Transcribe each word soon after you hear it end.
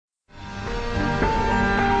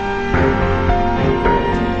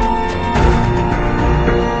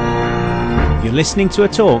You're listening to a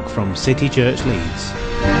talk from City Church Leeds.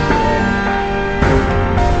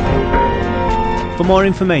 For more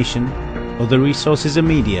information, other resources and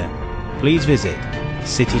media, please visit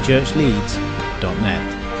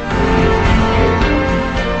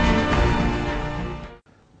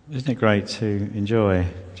citychurchleeds.net. Isn't it great to enjoy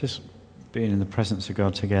just being in the presence of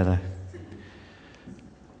God together?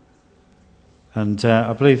 And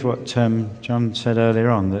I believe what John said earlier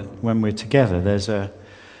on, that when we're together there's a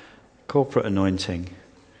corporate anointing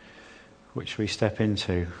which we step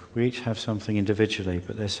into. We each have something individually,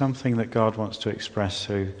 but there's something that God wants to express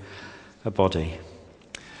through a body.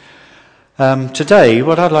 Today,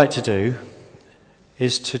 what I'd like to do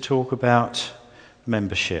is to talk about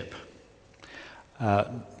membership.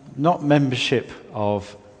 Not membership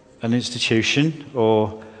of an institution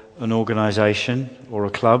or an organisation or a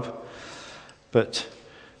club, but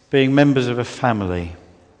being members of a family.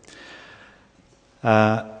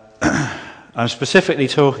 I'm specifically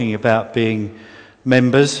talking about being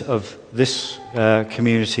members of this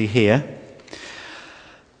community here.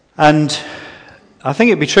 And I think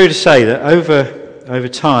it'd be true to say that over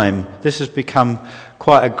time, this has become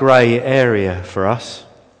quite a grey area for us.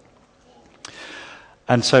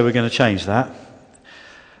 And so we're going to change that.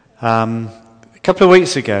 A couple of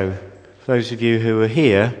weeks ago, for those of you who were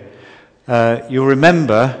here, you'll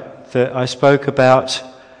remember that I spoke about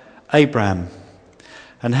Abraham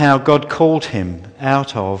and how God called him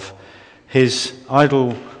out of his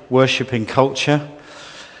idol worshipping culture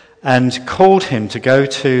and called him to go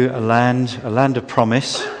to a land of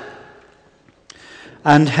promise,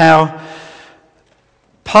 and how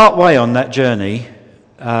part way on that journey,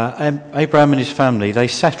 Abraham and his family, they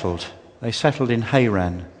settled in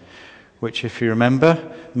Haran, which, if you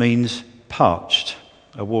remember, means parched,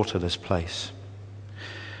 a waterless place.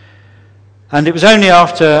 And it was only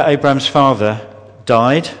after Abraham's father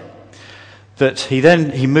died that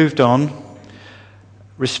he moved on,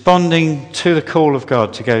 responding to the call of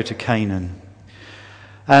God to go to Canaan.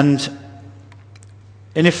 And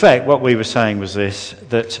in effect, what we were saying was this,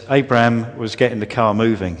 that Abraham was getting the car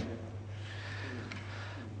moving.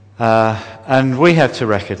 And we have to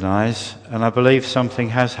recognise, and I believe something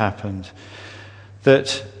has happened,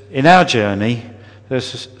 that in our journey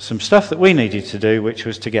there's some stuff that we needed to do, which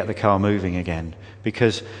was to get the car moving again,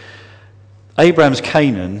 because Abraham's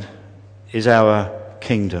Canaan is our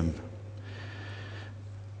kingdom.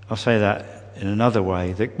 I'll say that in another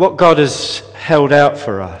way, that what God has held out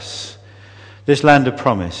for us, this land of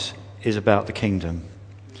promise, is about the kingdom.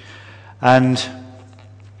 And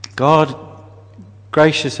God,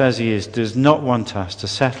 gracious as he is, does not want us to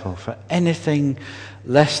settle for anything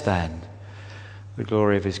less than the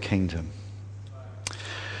glory of his kingdom.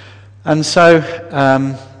 And so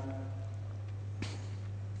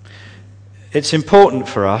it's important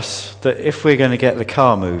for us that if we're going to get the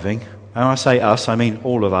car moving, and I say us, I mean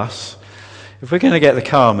all of us, if we're going to get the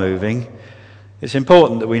car moving, it's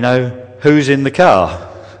important that we know who's in the car.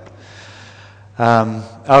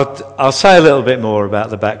 I'll say a little bit more about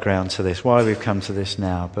the background to this, why we've come to this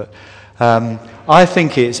now, but I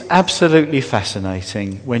think it's absolutely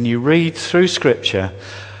fascinating when you read through Scripture,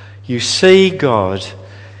 you see God,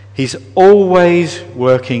 he's always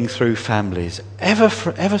working through families.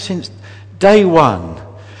 Ever since day one,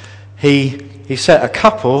 he set a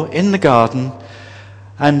couple in the garden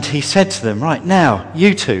and he said to them, right now,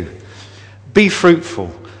 you two, be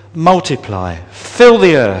fruitful, multiply, fill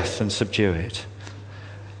the earth and subdue it.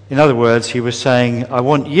 In other words, he was saying, I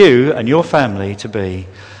want you and your family to be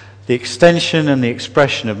the extension and the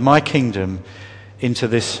expression of my kingdom into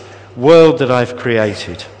this world that I've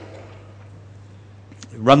created.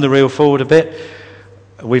 Run the reel forward a bit.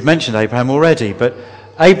 We've mentioned Abraham already, but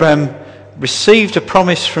Abraham received a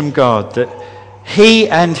promise from God that he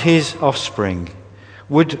and his offspring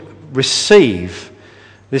would receive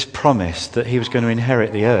this promise that he was going to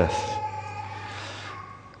inherit the earth.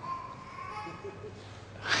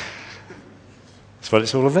 That's what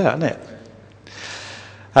it's all about, isn't it?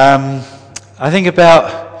 I think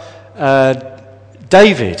about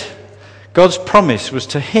David. God's promise was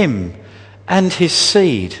to him and his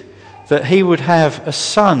seed that he would have a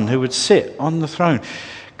son who would sit on the throne.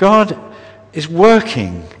 God is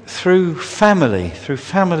working through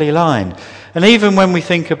family line. And even when we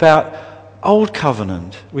think about Old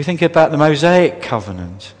Covenant, we think about the Mosaic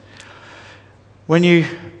Covenant. When you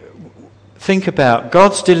think about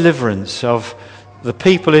God's deliverance of the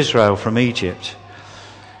people Israel from Egypt,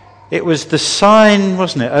 it was the sign,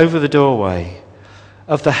 wasn't it, over the doorway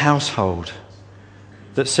of the household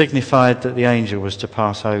that signified that the angel was to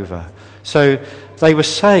pass over. So they were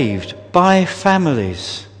saved by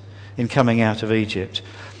families in coming out of Egypt.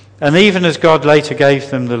 And even as God later gave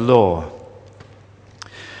them the law,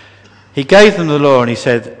 he gave them the law and he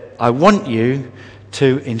said, I want you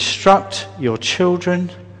to instruct your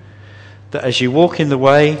children that as you walk in the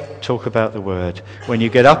way, talk about the word. When you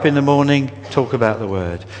get up in the morning, talk about the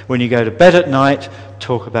word. When you go to bed at night,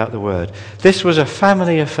 talk about the word. This was a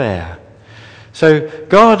family affair. So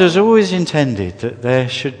God has always intended that there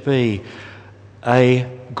should be a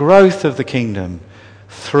growth of the kingdom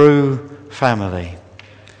through family.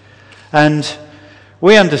 And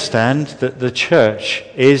we understand that the church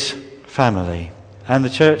is family. And the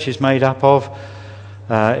church is made up of,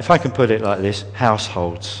 if I can put it like this,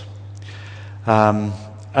 households. And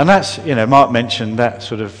that's, Mark mentioned that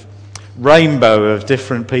sort of rainbow of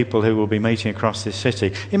different people who will be meeting across this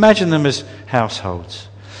city. Imagine them as households.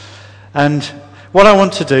 And what I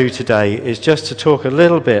want to do today is just to talk a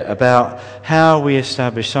little bit about how we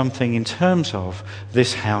establish something in terms of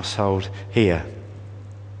this household here.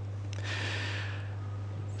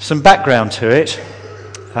 Some background to it.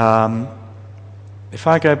 If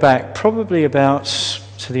I go back probably about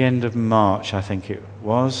to the end of March, I think it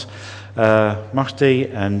was, Mahdi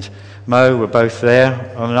and Mo were both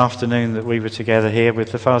there on an afternoon that we were together here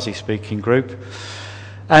with the Farsi speaking group.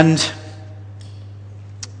 And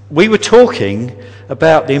we were talking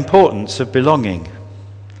about the importance of belonging.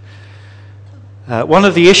 One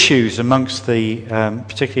of the issues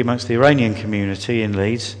particularly amongst the Iranian community in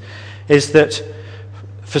Leeds, is that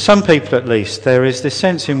for some people at least, there is this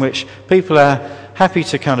sense in which people are happy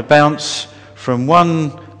to kind of bounce from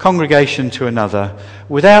one congregation to another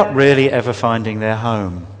without really ever finding their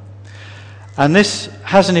home. And this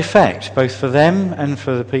has an effect both for them and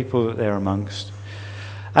for the people that they're amongst.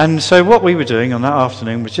 And so what we were doing on that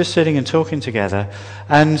afternoon was just sitting and talking together,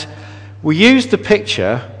 and we used the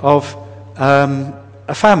picture of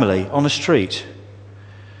a family on a street.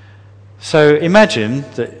 So imagine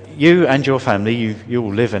that you and your family, you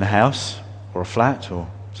all live in a house or a flat or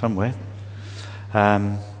somewhere.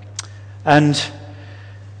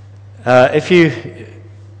 If you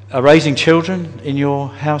are raising children in your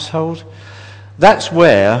household, that's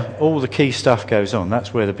where all the key stuff goes on.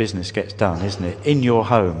 That's where the business gets done, isn't it? In your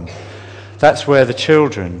home. That's where the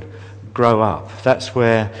children grow up. That's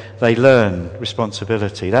where they learn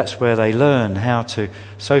responsibility. That's where they learn how to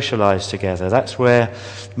socialise together. That's where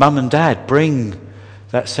mum and dad bring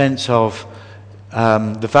that sense of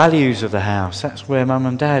the values of the house. That's where mum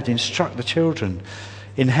and dad instruct the children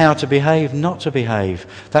in how to behave, not to behave.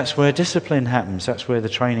 That's where discipline happens. That's where the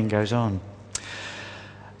training goes on.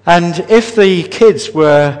 And if the kids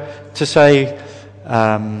were to say,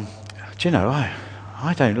 I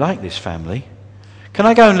don't like this family. Can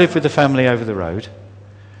I go and live with the family over the road?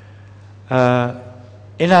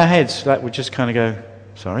 In our heads, that would just kind of go,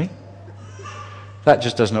 sorry? That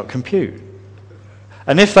just does not compute.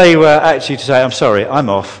 And if they were actually to say, I'm sorry, I'm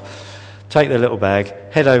off, take their little bag,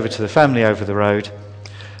 head over to the family over the road,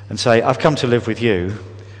 and say, I've come to live with you,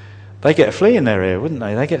 they get a flea in their ear, wouldn't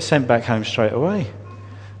they? They get sent back home straight away.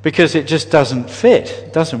 Because it just doesn't fit,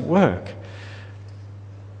 it doesn't work.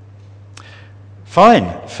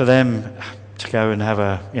 Fine for them to go and have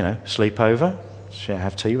a, sleepover,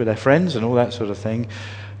 have tea with their friends and all that sort of thing,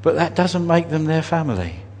 but that doesn't make them their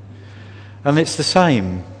family. And it's the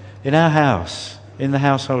same in our house, in the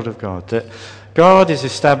household of God, that God is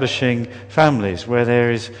establishing families where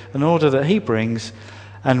there is an order that he brings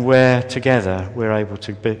and where together we're able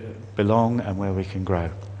to belong and where we can grow.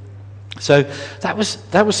 So that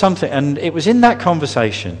was something, and it was in that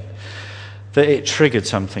conversation that it triggered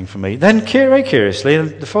something for me. Then, very curiously,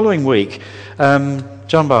 the following week,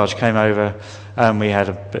 John Barge came over, and we had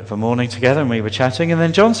a bit of a morning together, and we were chatting, and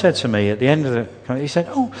then John said to me at the end of he said,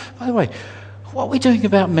 oh, by the way, what are we doing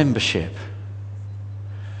about membership?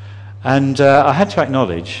 And I had to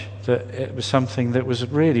acknowledge that it was something that was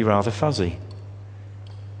really rather fuzzy.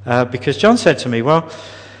 Because John said to me, well,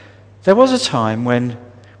 there was a time when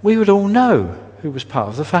we would all know who was part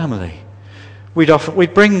of the family.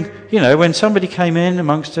 We'd bring, when somebody came in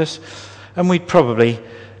amongst us, and we'd probably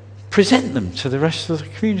present them to the rest of the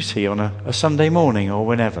community on a Sunday morning or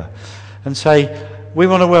whenever, and say, we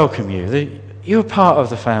want to welcome you. You're part of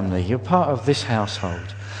the family. You're part of this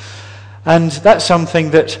household. And that's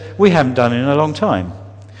something that we haven't done in a long time.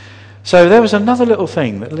 So there was another little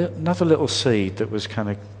thing, another little seed that was kind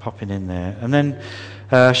of popping in there. And then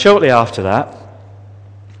shortly after that,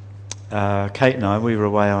 Kate and I, we were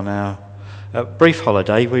away on our brief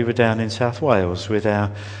holiday. We were down in South Wales with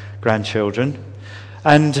our grandchildren.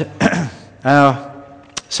 And our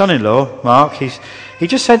son-in-law, Mark, he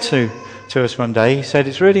just said to us one day, he said,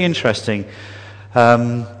 it's really interesting.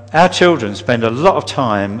 our children spend a lot of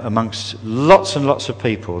time amongst lots and lots of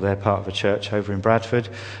people. They're part of a church over in Bradford,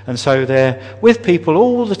 and so they're with people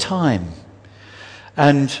all the time.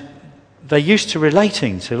 And they're used to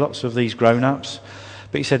relating to lots of these grown-ups.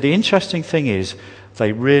 But he said the interesting thing is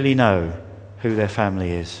they really know who their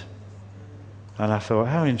family is. And I thought,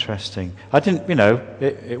 how interesting. I didn't,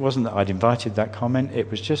 it wasn't that I'd invited that comment. It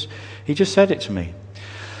was just, he just said it to me.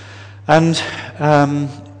 And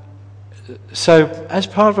so as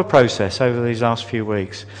part of a process over these last few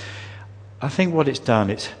weeks, I think what it's done,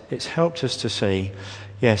 it's helped us to see,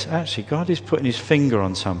 yes, actually God is putting his finger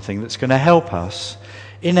on something that's going to help us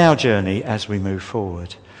in our journey as we move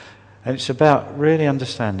forward. And it's about really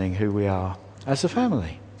understanding who we are as a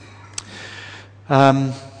family.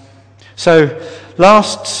 So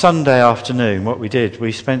last Sunday afternoon, what we did,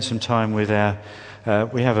 we spent some time with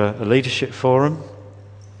we have a leadership forum.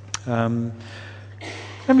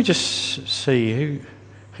 Let me just see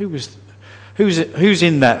who's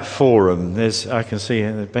in that forum. I can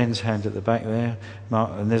see Ben's hand at the back there,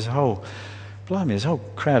 Mark, and there's a whole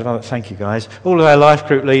crowd of other. Thank you, guys. All of our life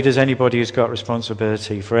group leaders, anybody who's got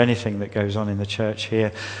responsibility for anything that goes on in the church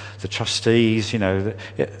here, the trustees.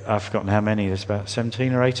 I've forgotten how many. There's about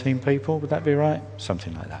 17 or 18 people. Would that be right?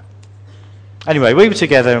 Something like that. Anyway, we were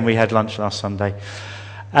together and we had lunch last Sunday,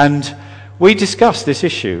 and we discussed this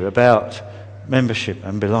issue about membership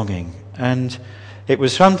and belonging. And it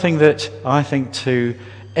was something that I think to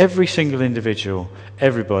every single individual,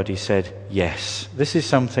 everybody said, yes, this is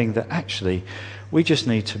something that actually we just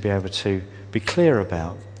need to be able to be clear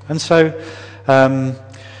about. And so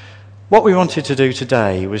what we wanted to do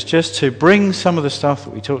today was just to bring some of the stuff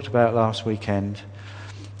that we talked about last weekend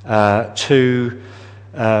to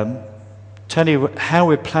tell you how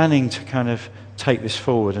we're planning to kind of take this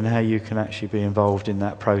forward and how you can actually be involved in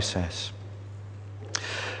that process.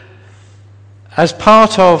 As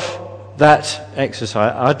part of that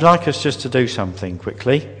exercise, I'd like us just to do something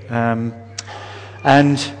quickly. And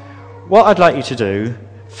what I'd like you to do,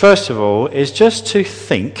 first of all, is just to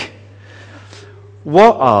think,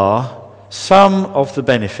 what are some of the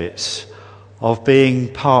benefits of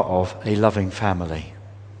being part of a loving family?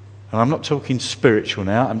 And I'm not talking spiritual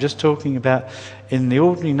now, I'm just talking about in the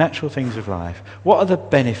ordinary natural things of life. What are the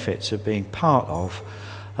benefits of being part of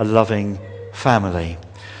a loving family?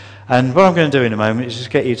 And what I'm going to do in a moment is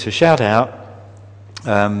just get you to shout out,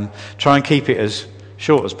 try and keep it as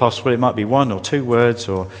short as possible. It might be one or two words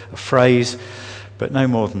or a phrase, but no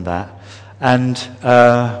more than that. And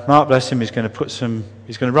Mark, bless him, is going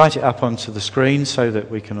to write it up onto the screen so that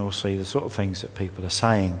we can all see the sort of things that people are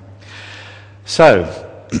saying. So,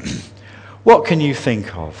 what can you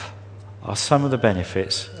think of are some of the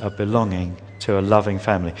benefits of belonging to a loving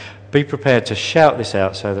family? Be prepared to shout this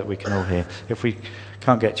out so that we can all hear. If we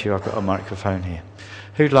can't get to you, I've got a microphone here.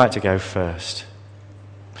 Who'd like to go first?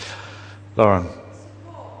 Lauren.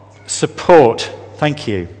 Support. Thank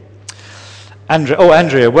you.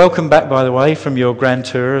 Andrea, welcome back, by the way, from your grand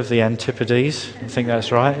tour of the Antipodes. I think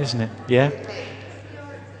that's right, isn't it? Yeah?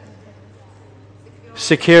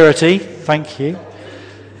 Security. Thank you.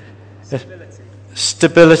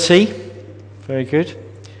 Stability. Very good.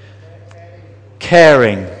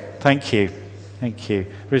 Caring. Thank you. Thank you.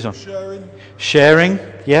 Who's on? Sharing.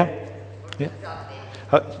 Yeah.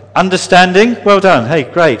 Understanding. Well done. Hey,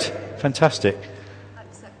 great. Fantastic.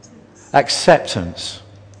 Acceptance.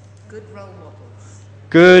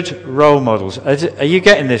 Good role models. Are you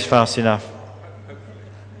getting this fast enough?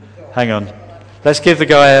 Hang on. Let's give the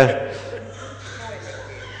guy a...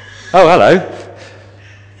 Oh, hello.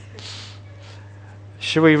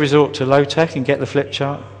 Shall we resort to low tech and get the flip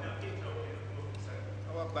chart?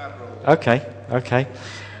 Okay.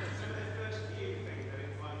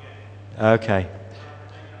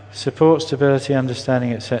 Support, stability,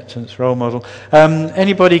 understanding, acceptance, role model.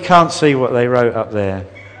 Anybody can't see what they wrote up there?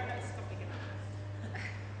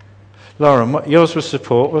 Lauren, yours was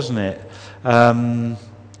support, wasn't it?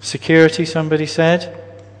 Security, somebody said.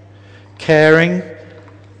 Caring.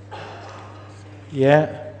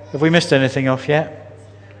 Yeah. Have we missed anything off yet?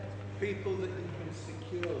 People that you can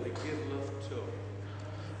securely give love to.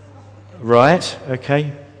 Right,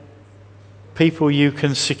 okay. People you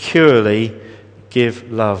can securely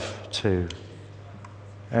give love to.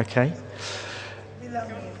 Okay.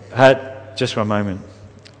 Just one moment.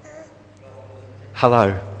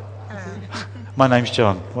 Hello. My name's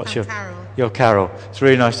John. What's your... Carol. You're Carol. It's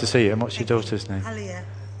really nice to see you. And what's your daughter's name? Alia.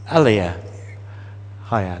 Alia.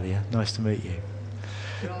 Hi, Alia. Nice to meet you.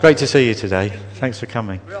 Great to see you today. Thanks for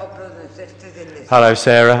coming. We're all brothers and sisters in this. Hello,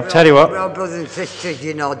 Sarah. Tell you what. We're all brothers and sisters, do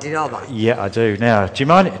you know that? Yeah, I do. Now, do you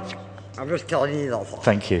mind? I'm just telling you that.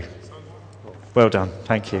 Thank you. Well done.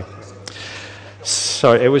 Thank you.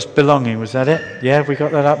 Sorry, it was belonging. Was that it? Yeah, we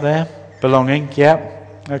got that up there. Belonging. Yeah.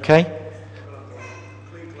 Okay.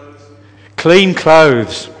 Clean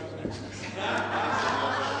clothes.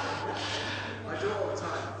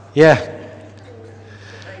 Yeah.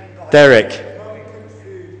 Derek.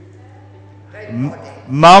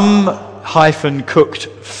 Mum-cooked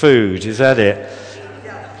food. Is that it?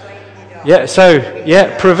 Yeah. So,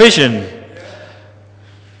 yeah, provision.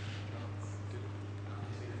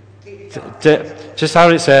 Just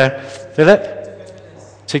hold it there. Philip?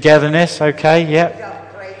 Togetherness. Okay. Yeah.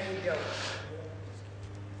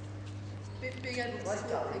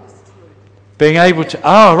 Being able to,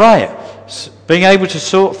 right. Being able to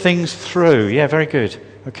sort things through. Yeah, very good.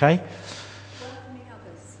 Okay. Welcoming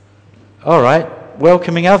others. All right.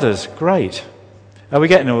 Welcoming others. Great. Are we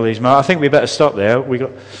getting all these, Mark? I think we better stop there. We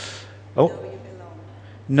got. Oh.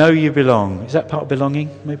 Know you belong. Is that part of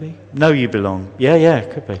belonging, maybe? Know you belong. Yeah,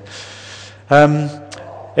 could be.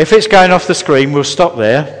 If it's going off the screen, we'll stop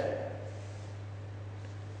there.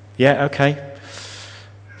 Yeah, okay.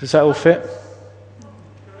 Does that all fit?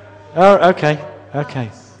 Oh, okay.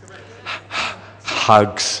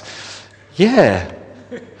 Hugs. Yeah.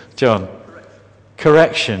 John.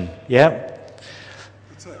 Correction. Yeah.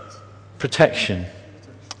 Protection.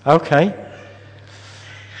 Okay.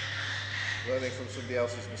 Learning from somebody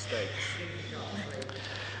else's mistakes.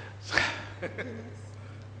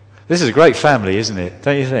 This is a great family, isn't it?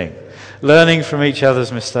 Don't you think? Learning from each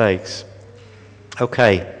other's mistakes.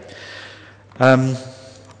 Okay.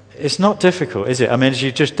 It's not difficult, is it? I mean, as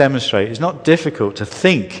you just demonstrate, it's not difficult to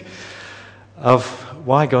think of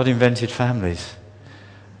why God invented families.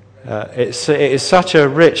 It is such a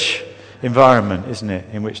rich environment, isn't it,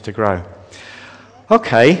 in which to grow.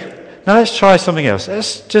 Okay, now let's try something else.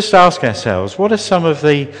 Let's just ask ourselves, what are some of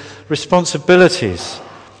the responsibilities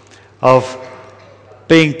of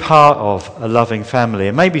being part of a loving family?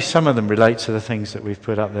 And maybe some of them relate to the things that we've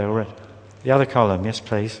put up there already. The other column, yes,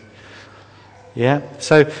 please. Yeah,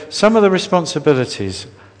 so some of the responsibilities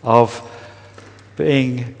of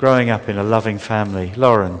growing up in a loving family.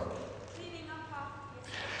 Lauren.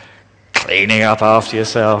 Cleaning up after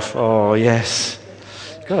yourself. Oh, yes.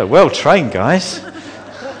 Got it well trained, guys.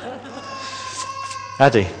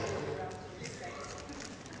 Addy.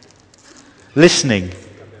 Listening.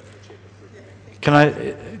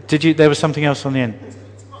 There was something else on the end.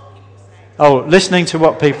 Oh, listening to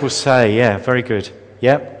what people say. Yeah, very good.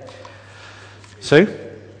 Yep. Sue?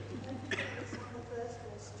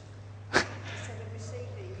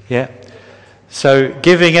 Yeah. So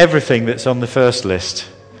giving everything that's on the first list.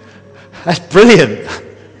 That's brilliant.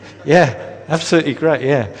 Yeah, absolutely great.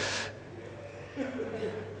 Yeah.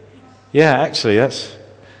 Yeah, actually,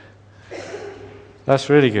 that's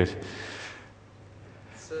really good.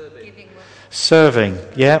 Serving.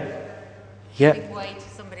 Yeah. Yeah. Giving way to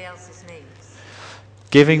somebody else's needs.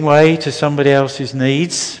 Giving way to somebody else's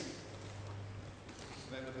needs.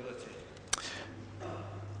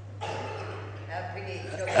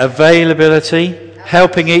 Availability,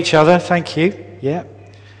 helping each other. Thank you. Yeah.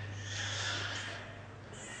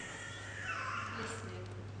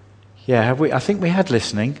 Yeah. Have we? I think we had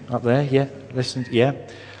listening up there. Yeah. Listen. Yeah.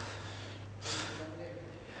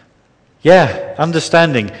 Yeah.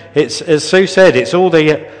 Understanding. It's, as Sue said, it's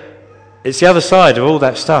the other side of all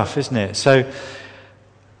that stuff, isn't it? So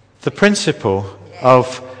the principle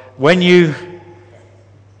of when you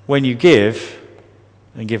give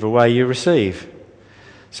and give away, you receive.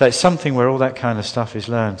 So it's something where all that kind of stuff is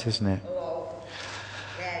learnt, isn't it?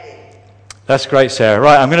 That's great, Sarah.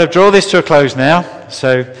 Right, I'm going to draw this to a close now.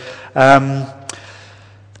 So I'll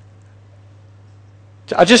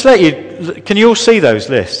just let you... Can you all see those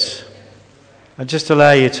lists? I'll just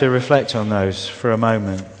allow you to reflect on those for a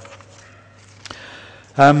moment.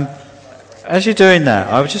 As you're doing that,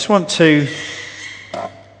 I just want to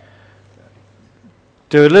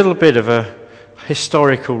do a little bit of a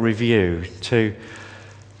historical review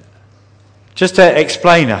just to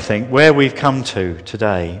explain, I think, where we've come to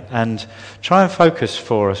today and try and focus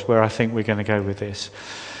for us where I think we're going to go with this.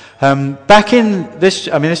 Back in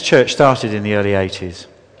this church started in the early 80s.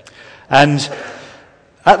 And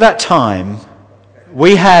at that time,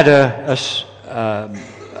 we had a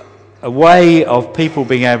way of people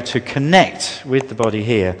being able to connect with the body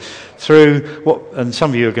here through and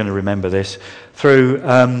some of you are going to remember this, through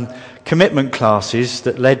commitment classes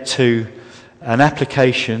that led to an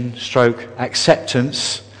application /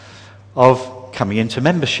 acceptance of coming into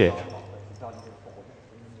membership.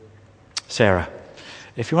 Sarah,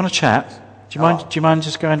 if you want to chat, do you mind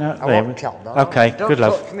just going out there? Okay, good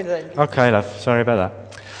love. Okay, love. Sorry about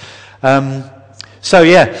that.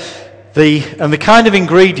 the kind of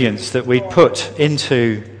ingredients that we put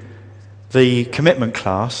into the commitment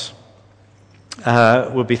class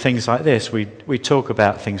would be things like this. We talk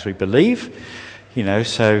about things we believe,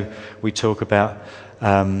 so we talk about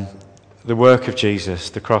the work of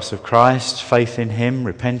Jesus, the cross of Christ, faith in him,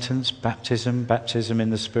 repentance, baptism in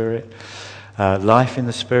the Spirit, life in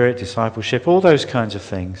the Spirit, discipleship, all those kinds of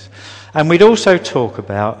things. And we'd also talk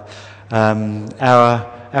about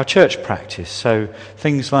our church practice, so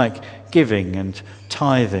things like giving and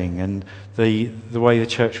tithing and the way the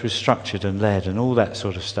church was structured and led and all that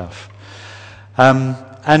sort of stuff.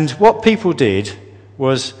 And what people did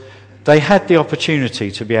was they had the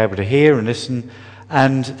opportunity to be able to hear and listen,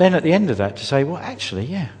 and then at the end of that to say, well, actually,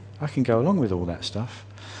 yeah, I can go along with all that stuff.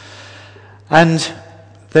 And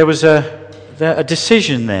there was a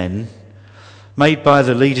decision then made by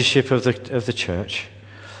the leadership of the church,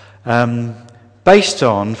 based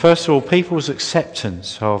on, first of all, people's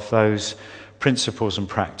acceptance of those principles and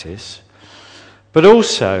practice, but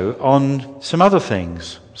also on some other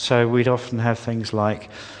things. So we'd often have things like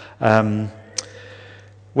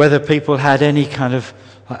whether people had any kind of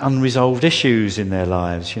unresolved issues in their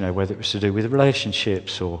lives, whether it was to do with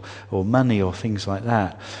relationships or money or things like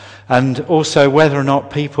that. And also whether or not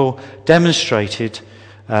people demonstrated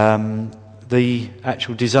the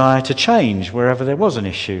actual desire to change wherever there was an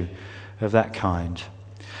issue of that kind.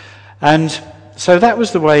 And so that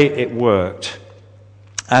was the way it worked.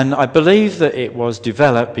 And I believe that it was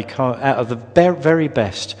developed out of the very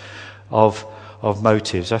best of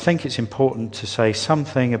motives. I think it's important to say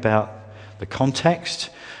something about the context.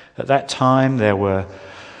 At that time, there was,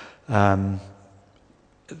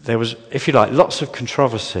 if you like, lots of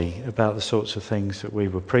controversy about the sorts of things that we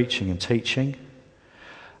were preaching and teaching.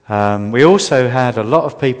 We also had a lot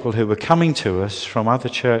of people who were coming to us from other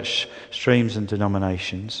church streams and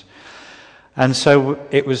denominations. And so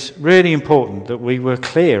it was really important that we were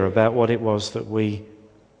clear about what it was that we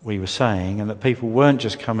were saying, and that people weren't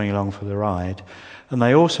just coming along for the ride. And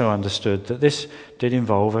they also understood that this did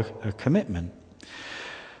involve a commitment.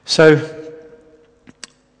 So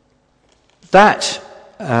that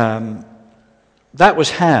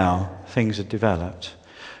was how things had developed.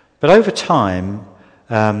 But over time,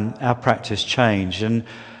 our practice changed. And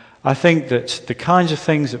I think that the kinds of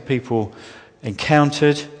things that people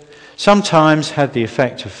encountered sometimes had the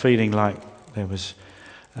effect of feeling like there was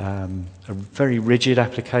a very rigid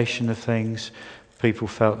application of things. People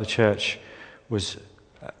felt the church was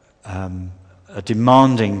a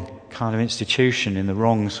demanding kind of institution in the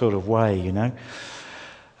wrong sort of way,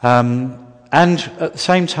 And at the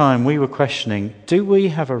same time, we were questioning, do we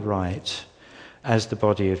have a right, as the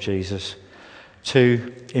body of Jesus,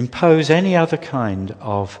 to impose any other kind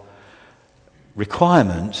of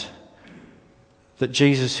requirement that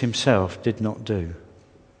Jesus himself did not do?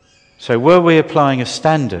 So were we applying a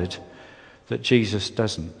standard that Jesus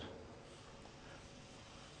doesn't?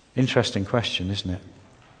 Interesting question, isn't it?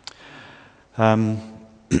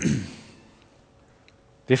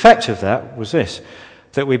 The effect of that was this,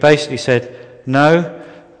 that we basically said, no,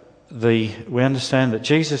 we understand that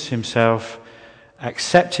Jesus himself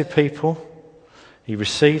accepted people, he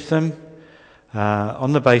received them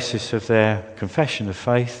on the basis of their confession of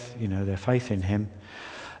faith, their faith in him,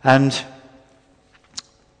 and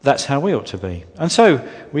that's how we ought to be. And so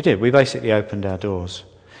we did. We basically opened our doors.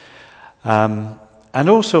 And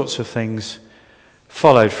all sorts of things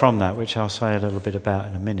followed from that, which I'll say a little bit about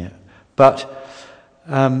in a minute. But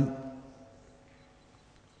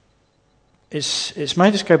it's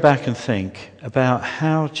made us go back and think about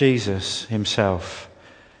how Jesus himself,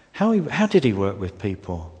 how did he work with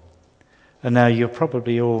people? And now you're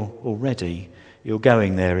probably you're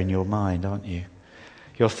going there in your mind, aren't you?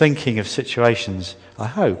 You're thinking of situations, I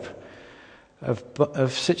hope,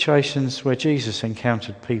 of situations where Jesus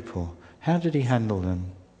encountered people. How did he handle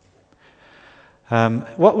them?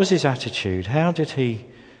 What was his attitude? How did he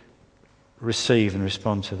receive and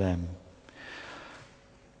respond to them?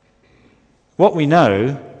 What we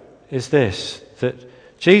know is this, that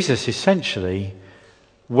Jesus essentially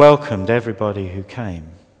welcomed everybody who came.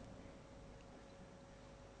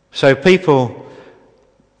 So people,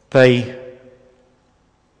 they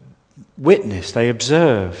witnessed, they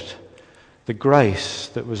observed the grace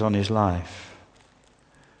that was on his life.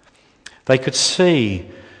 They could see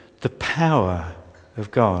the power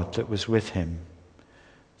of God that was with him,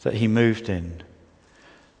 that he moved in,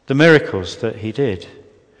 the miracles that he did.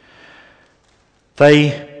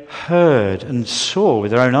 They heard and saw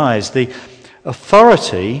with their own eyes the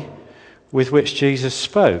authority with which Jesus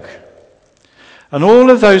spoke. And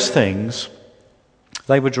all of those things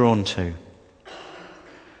they were drawn to.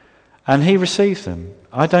 And he received them.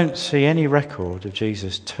 I don't see any record of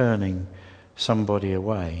Jesus turning somebody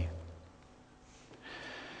away.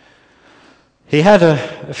 He had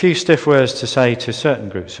a few stiff words to say to certain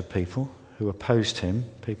groups of people who opposed him,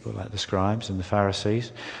 people like the scribes and the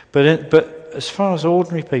Pharisees. But as far as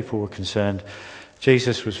ordinary people were concerned,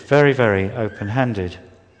 Jesus was very, very open-handed.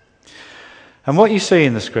 And what you see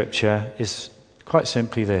in the scripture is quite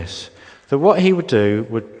simply this, that what he would do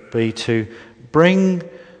would be to bring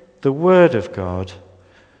the word of God,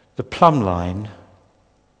 the plumb line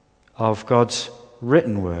of God's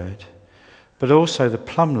written word, but also the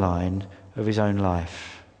plumb line of his own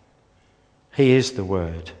life. He is the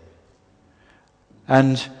word.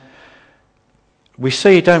 And we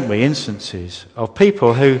see, don't we, instances of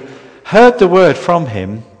people who heard the word from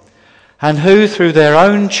him and who, through their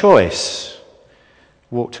own choice,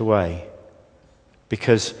 walked away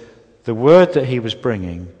because the word that he was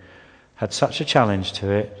bringing had such a challenge to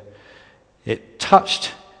it. It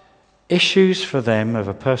touched issues for them of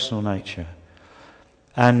a personal nature.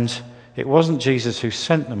 And it wasn't Jesus who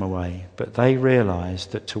sent them away, but they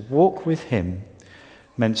realized that to walk with him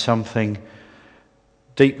meant something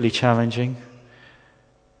deeply challenging.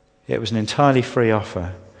 It was an entirely free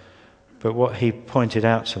offer, but what he pointed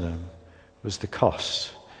out to them was the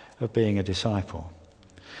cost of being a disciple.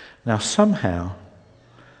 Now somehow,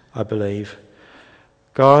 I believe,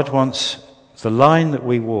 God wants the line that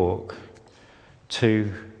we walk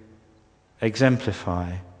to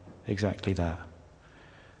exemplify exactly that.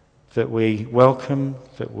 That we welcome,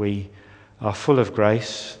 that we are full of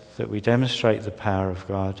grace, that we demonstrate the power of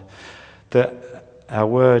God, that our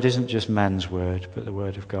word isn't just man's word, but the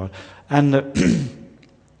word of God, and that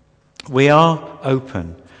we are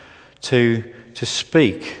open to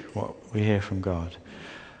speak what we hear from God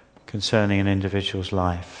concerning an individual's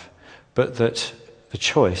life, but that the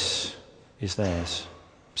choice is theirs.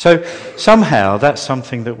 So somehow that's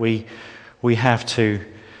something that we have to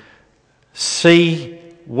see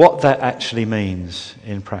what that actually means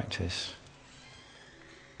in practice.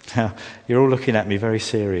 Now, you're all looking at me very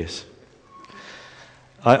serious.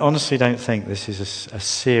 I honestly don't think this is a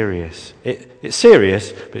serious... It's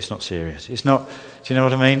serious, but it's not serious. It's not... Do you know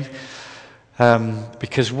what I mean?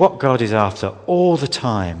 Because what God is after all the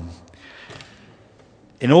time,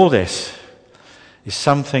 in all this, is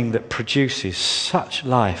something that produces such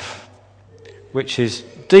life, which is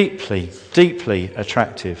deeply, deeply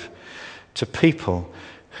attractive to people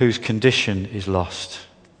whose condition is lost.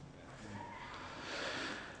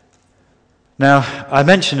 Now, I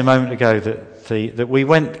mentioned a moment ago that we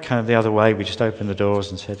went kind of the other way. We just opened the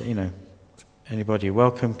doors and said, anybody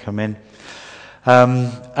welcome, come in.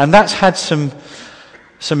 And that's had some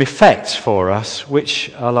effects for us,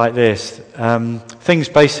 which are like this. Things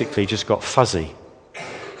basically just got fuzzy.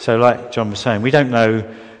 So like John was saying, we don't know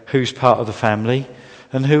who's part of the family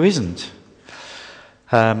and who isn't.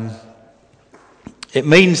 It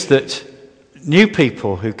means that new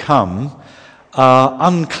people who come are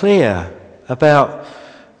unclear about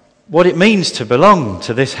what it means to belong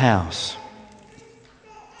to this house.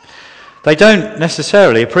 They don't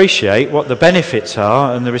necessarily appreciate what the benefits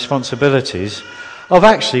are and the responsibilities of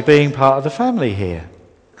actually being part of the family here.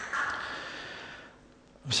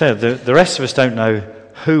 So the rest of us don't know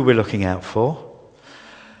who we're looking out for.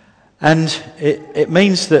 And it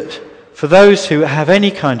means that for those who have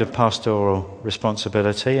any kind of pastoral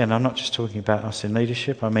responsibility, and I'm not just talking about us in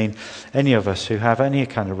leadership, I mean any of us who have any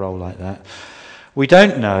kind of role like that, we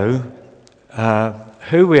don't know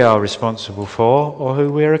who we are responsible for or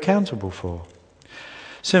who we're accountable for.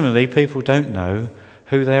 Similarly, people don't know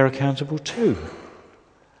who they're accountable to,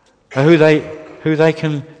 or who they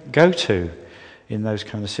can go to in those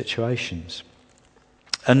kind of situations.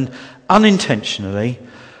 And unintentionally,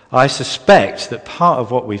 I suspect that part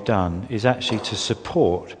of what we've done is actually to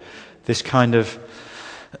support this kind of,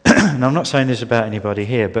 and I'm not saying this about anybody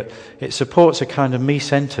here, but it supports a kind of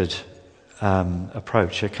me-centered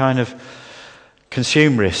approach, a kind of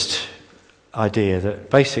consumerist idea that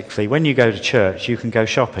basically when you go to church, you can go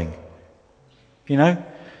shopping.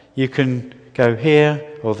 You can go here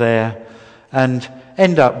or there and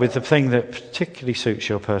end up with the thing that particularly suits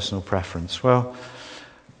your personal preference. Well,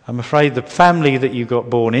 I'm afraid the family that you got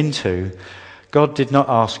born into, God did not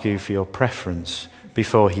ask you for your preference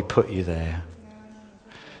before he put you there.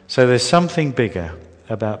 So there's something bigger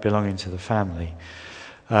about belonging to the family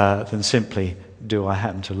than simply, do I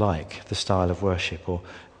happen to like the style of worship, or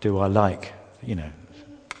do I like,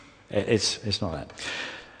 it's not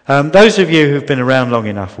that. Those of you who've been around long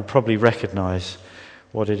enough will probably recognise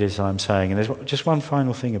what it is I'm saying. And there's just one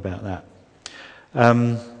final thing about that.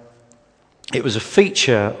 it was a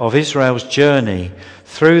feature of Israel's journey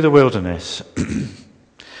through the wilderness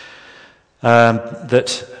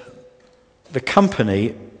that the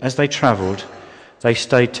company, as they travelled, they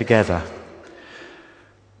stayed together.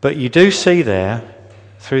 But you do see there,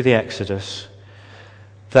 through the Exodus,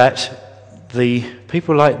 that the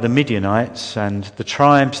people like the Midianites and the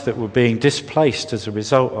tribes that were being displaced as a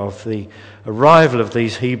result of the arrival of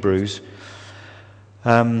these Hebrews,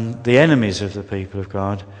 the enemies of the people of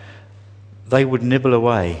God, they would nibble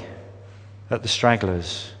away at the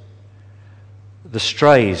stragglers. The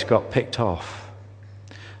strays got picked off.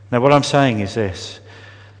 Now what I'm saying is this,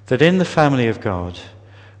 that in the family of God,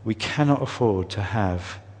 we cannot afford to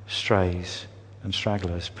have strays and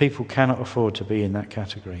stragglers. People cannot afford to be in that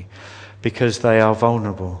category because they are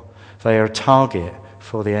vulnerable. They are a target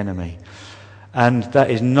for the enemy. And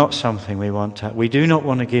that is not something we want to. We do not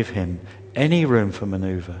want to give him any room for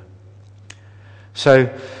manoeuvre.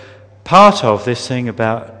 So part of this thing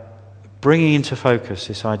about bringing into focus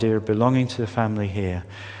this idea of belonging to the family here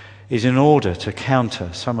is in order to counter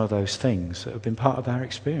some of those things that have been part of our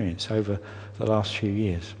experience over the last few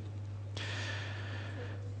years.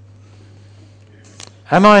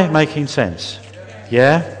 Am I making sense?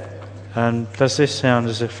 Yeah? And does this sound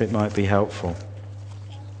as if it might be helpful?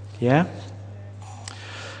 Yeah?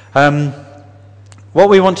 What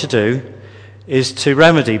we want to do is to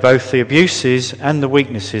remedy both the abuses and the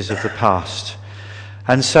weaknesses of the past.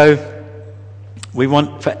 And so we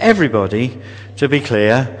want for everybody to be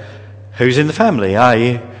clear who's in the family,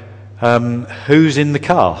 i.e. who's in the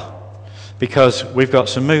car, because we've got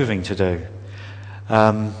some moving to do.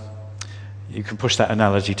 You can push that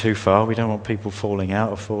analogy too far. We don't want people falling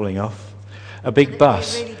out or falling off. A big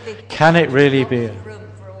bus. Can it really be? Room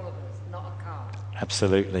for all of us, not a car.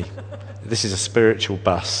 Absolutely. This is a spiritual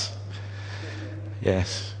bus.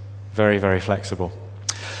 Yes. Very, very flexible.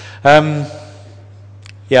 So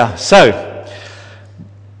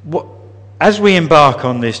as we embark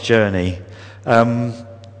on this journey, the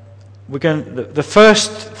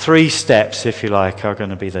first 3 steps, if you like, are going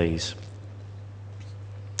to be these.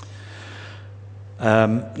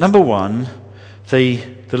 Number 1, the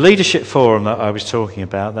leadership forum that I was talking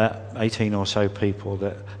about, that 18 or so people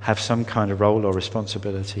that have some kind of role or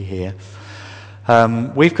responsibility here,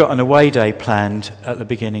 we've got an away day planned at the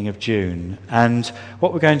beginning of June. And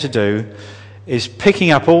what we're going to do is,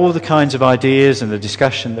 picking up all the kinds of ideas and the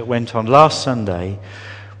discussion that went on last Sunday,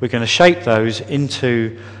 we're going to shape those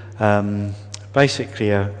into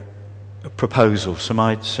basically a proposal.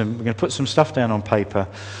 We're going to put some stuff down on paper,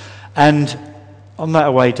 and on that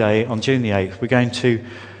away day, on June the 8th, we're going to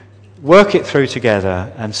work it through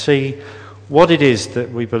together and see what it is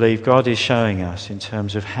that we believe God is showing us in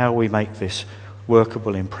terms of how we make this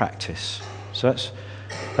workable in practice. So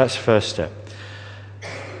that's the first step.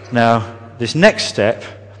 Now, this next step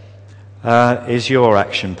is your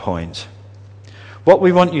action point. What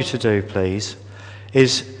we want you to do, please,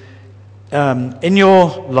 is in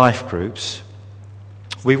your life groups,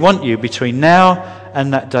 we want you between now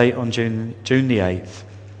and that date on June the 8th,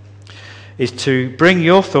 is to bring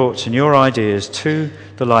your thoughts and your ideas to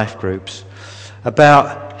the life groups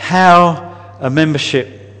about how a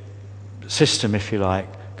membership system, if you like,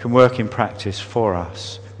 can work in practice for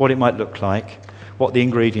us, what it might look like, what the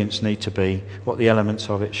ingredients need to be, what the elements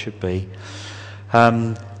of it should be.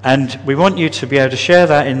 And we want you to be able to share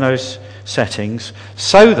that in those settings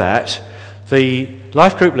so that the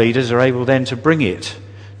life group leaders are able then to bring it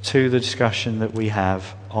to the discussion that we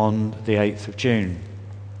have on the 8th of June.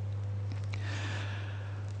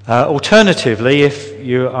 Alternatively, if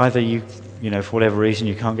for whatever reason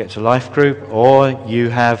you can't get to life group, or you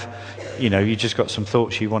just got some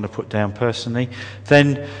thoughts you want to put down personally,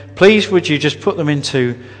 then please would you just put them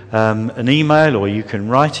into an email, or you can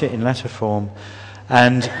write it in letter form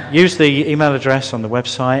and use the email address on the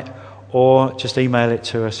website, or just email it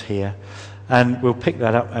to us here, and we'll pick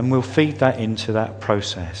that up and we'll feed that into that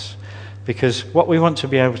process. Because what we want to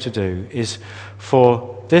be able to do is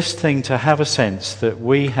for this thing to have a sense that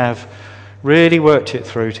we have really worked it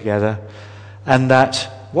through together, and that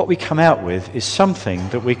what we come out with is something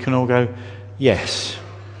that we can all go, yes.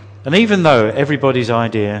 And even though everybody's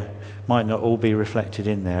idea might not all be reflected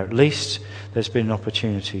in there, at least there's been an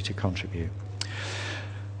opportunity to contribute.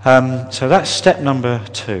 So that's step number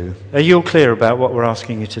 2. Are you all clear about what we're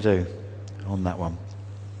asking you to do on that one?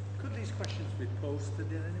 Could these questions be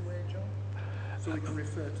posted in any way, John? So we can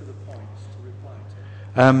refer to the points to reply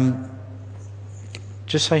to?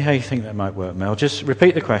 Just say how you think that might work, Mel. Just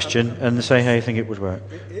repeat the question and say how you think it would work.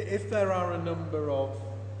 If there are a number of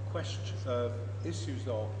questions, issues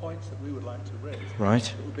or points that we would like to raise, Right.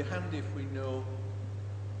 it would be handy if we know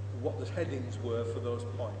what the headings were for those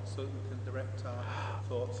points, so that we can direct our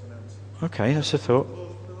thoughts and answers. Okay, that's a thought.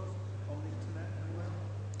 On the internet anywhere?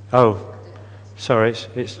 Oh, sorry,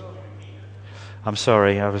 I'm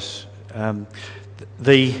sorry, I was...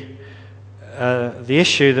 the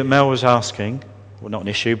issue that Mel was asking, well, not an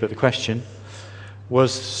issue, but the question,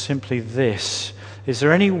 was simply this. Is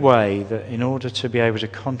there any way that in order to be able to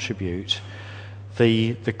contribute,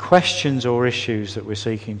 the questions or issues that we're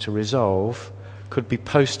seeking to resolve could be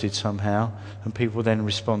posted somehow and people then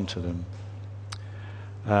respond to them?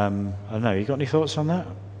 I don't know, you got any thoughts on that?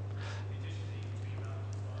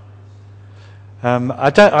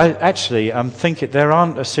 I'm thinking there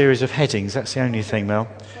aren't a series of headings, that's the only thing, Mel.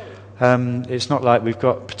 It's not like we've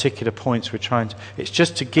got particular points we're trying to... It's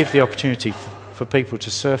just to give the opportunity for people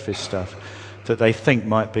to surface stuff that they think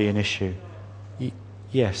might be an issue.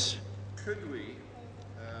 Yes? Could we,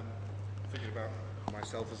 thinking about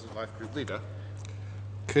myself as a life group leader,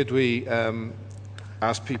 could we,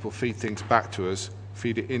 as people feed things back to us,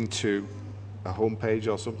 feed it into a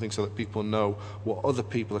homepage or something so that people know what other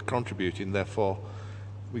people are contributing, therefore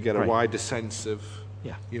we get a wider sense of,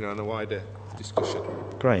 and a wider discussion.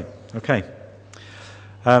 Great, okay.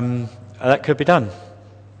 That could be done.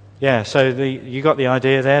 Yeah, so you got the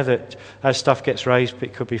idea there that as stuff gets raised,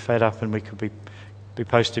 it could be fed up and we could be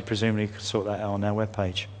posted, presumably you could sort that out on our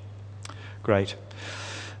webpage. Great.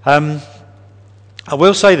 I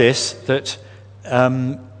will say this, that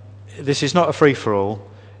this is not a free-for-all.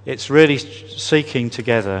 It's really seeking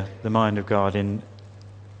together the mind of God in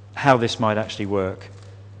how this might actually work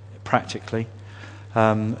practically.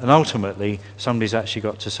 And ultimately, somebody's actually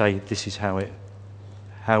got to say, this is how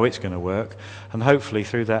it's going to work. And hopefully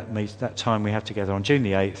through that time we have together on June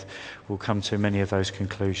the 8th, we'll come to many of those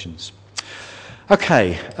conclusions.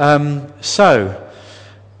 Okay, so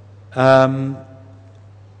that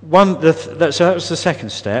was the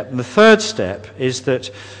second step. And the third step is that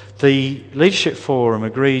the Leadership Forum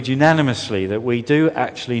agreed unanimously that we do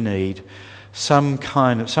actually need some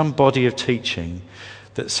body of teaching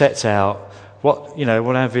that sets out what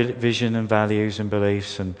our vision and values and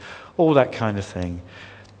beliefs and all that kind of thing.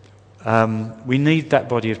 We need that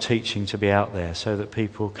body of teaching to be out there so that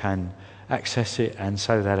people can access it and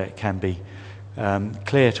so that it can be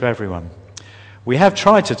clear to everyone. We have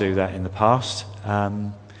tried to do that in the past. I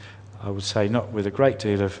would say not with a great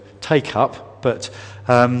deal of take-up, but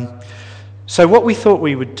so what we thought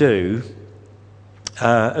we would do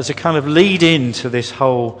as a kind of lead-in to this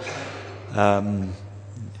whole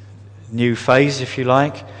new phase, if you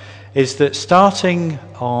like, is that starting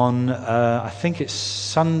on, I think it's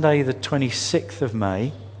Sunday the 26th of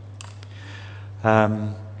May,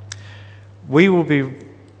 we will be,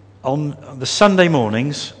 on the Sunday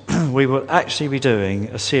mornings, we will actually be doing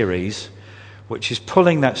a series which is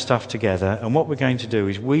pulling that stuff together, and what we're going to do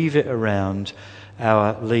is weave it around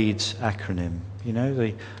our LEADS acronym,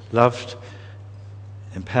 the loved,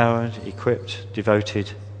 empowered, equipped, devoted,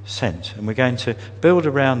 sent. And we're going to build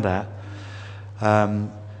around that,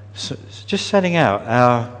 so just setting out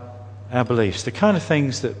our beliefs, the kind of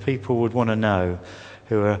things that people would want to know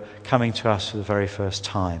who are coming to us for the very first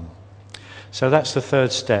time. So that's the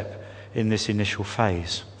third step in this initial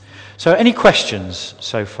phase. So any questions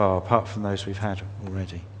so far, apart from those we've had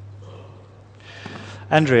already?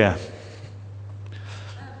 Andrea?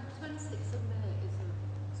 26th of May is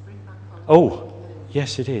a spring bank holiday. Oh,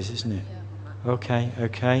 yes it is, isn't it? Yeah.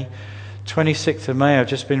 Okay. 26th of May, I've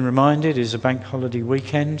just been reminded, is a bank holiday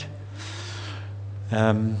weekend.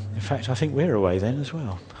 In fact, I think we're away then as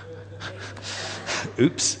well.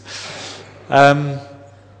 Oops.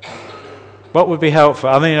 What would be helpful?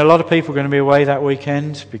 I mean, a lot of people are going to be away that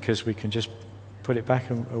weekend because we can just put it back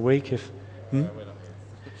a week if...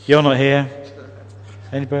 You're not here?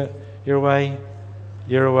 Anybody? You're away?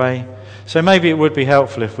 You're away? So maybe it would be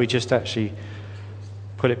helpful if we just actually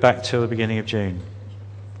put it back till the beginning of June.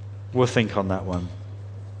 We'll think on that one.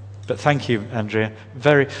 But thank you, Andrea.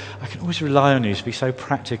 I can always rely on you to be so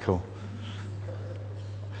practical.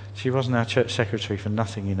 She wasn't our church secretary for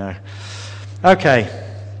nothing, Okay.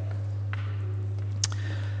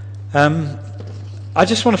 I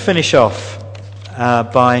just want to finish off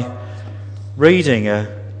by reading a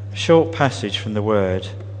short passage from the Word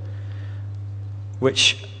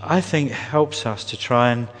which I think helps us to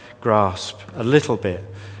try and grasp a little bit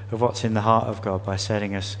of what's in the heart of God by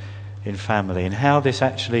setting us in family and how this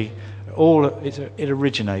actually it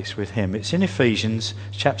originates with Him. It's in Ephesians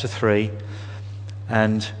chapter 3,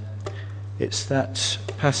 and it's that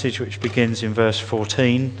passage which begins in verse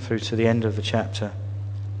 14 through to the end of the chapter.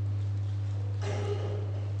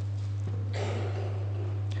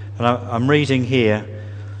 And I'm reading here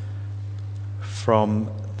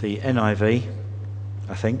from the NIV,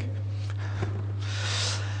 I think.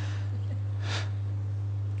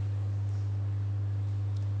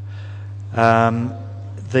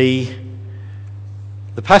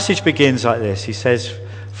 The passage begins like this. He says,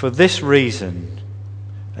 for this reason,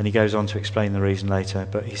 and he goes on to explain the reason later,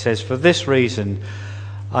 but he says, for this reason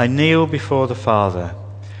I kneel before the Father,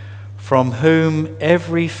 from whom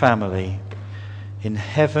every family in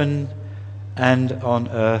heaven and on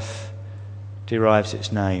earth derives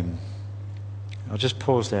its name. I'll just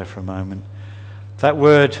pause there for a moment. That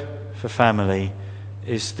word for family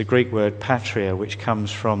is the Greek word patria, which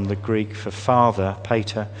comes from the Greek for father,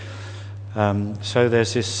 pater. So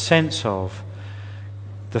there's this sense of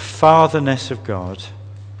the fatherness of God,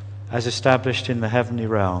 as established in the heavenly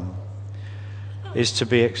realm, is to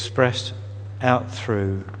be expressed out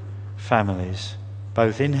through families,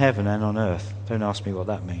 both in heaven and on earth. Don't ask me what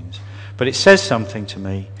that means. But it says something to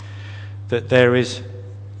me that there is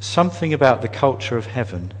something about the culture of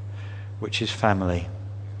heaven which is family.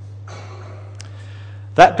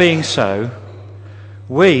 That being so,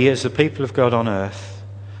 we, as the people of God on earth,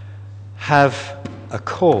 have a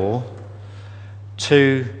call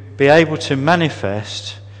to be able to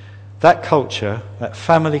manifest that culture, that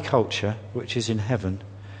family culture, which is in heaven,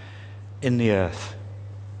 in the earth.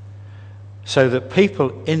 So that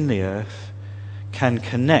people in the earth can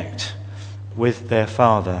connect with their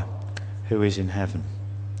Father who is in heaven.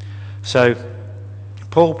 So,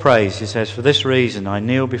 Paul prays, he says, for this reason I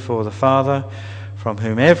kneel before the Father, from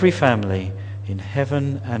whom every family in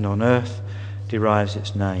heaven and on earth derives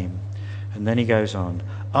its name. And then he goes on,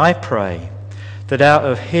 I pray that out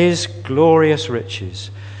of his glorious riches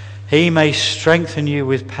he may strengthen you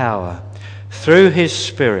with power through his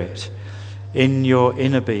Spirit in your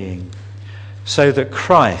inner being, so that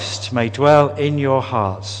Christ may dwell in your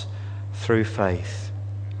hearts through faith.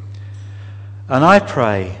 And I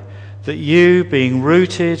pray that you, being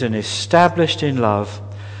rooted and established in love,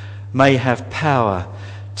 may have power,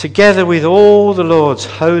 together with all the Lord's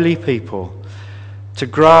holy people, to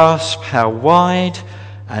grasp how wide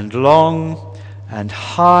and long and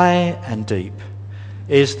high and deep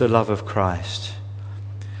is the love of Christ,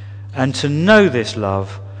 and to know this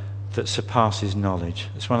love that surpasses knowledge.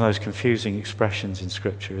 It's one of those confusing expressions in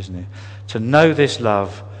Scripture, isn't it? To know this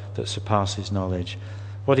love that surpasses knowledge.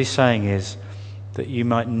 What he's saying is that you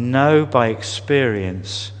might know by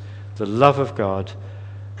experience the love of God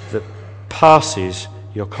that passes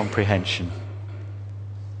your comprehension.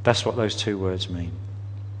 That's what those two words mean.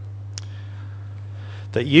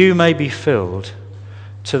 That you may be filled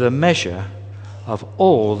to the measure of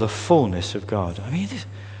all the fullness of God. I mean,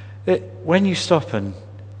 when you stop and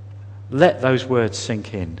let those words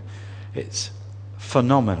sink in, it's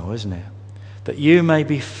phenomenal, isn't it? That you may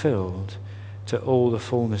be filled to all the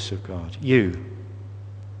fullness of God. You,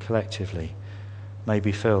 collectively, may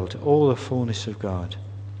be filled to all the fullness of God.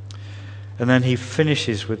 And then he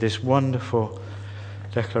finishes with this wonderful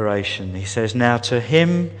declaration. He says, now to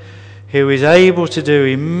him who is able to do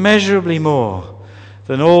immeasurably more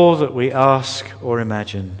than all that we ask or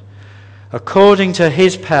imagine, according to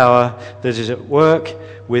his power that is at work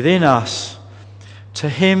within us, to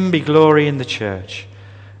him be glory in the church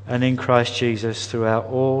and in Christ Jesus throughout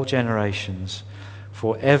all generations,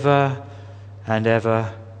 forever and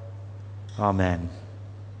ever. Amen.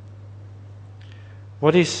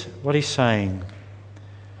 What he's saying,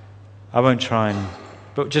 I won't try and,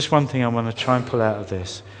 but just one thing I want to try and pull out of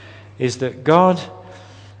this is that God,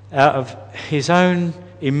 out of his own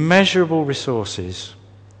immeasurable resources,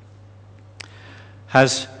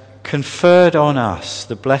 has conferred on us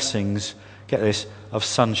the blessings, get this, of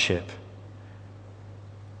sonship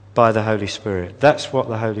by the Holy Spirit. That's what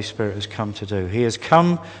the Holy Spirit has come to do. He has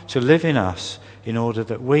come to live in us in order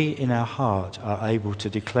that we in our heart are able to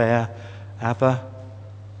declare, Abba,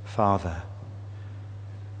 Father.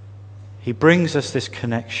 He brings us this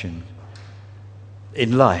connection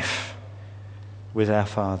in life with our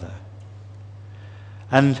Father.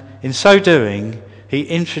 And in so doing, he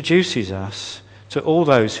introduces us to all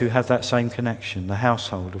those who have that same connection, the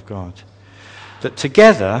household of God. That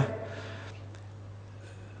together,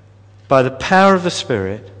 by the power of the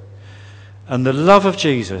Spirit and the love of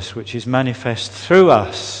Jesus, which is manifest through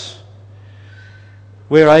us,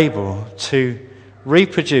 we're able to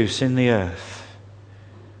reproduce in the earth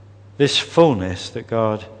this fullness that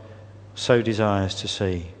God so desires to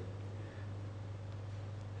see.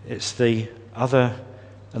 It's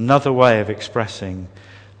another way of expressing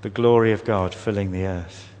the glory of God filling the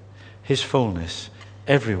earth. His fullness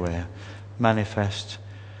everywhere manifest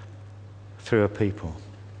through a people.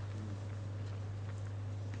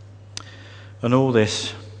 And all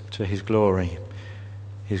this to his glory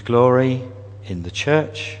his glory in the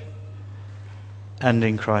church and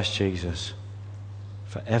in Christ Jesus,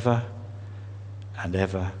 forever and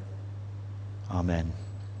ever. Amen.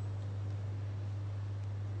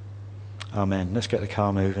 Amen. Let's get the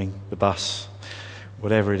car moving, the bus,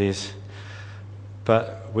 whatever it is.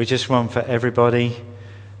 But we just want for everybody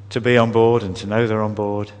to be on board and to know they're on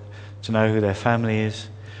board, to know who their family is,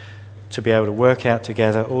 to be able to work out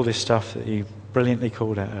together all this stuff that you brilliantly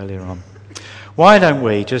called out earlier on. Why don't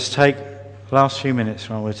we just take the last few minutes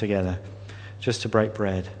while we're together just to break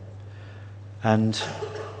bread, and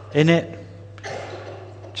in it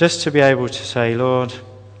just to be able to say, Lord,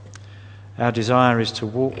 our desire is to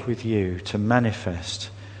walk with you, to manifest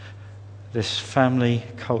this family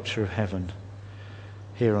culture of heaven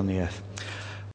here on the earth.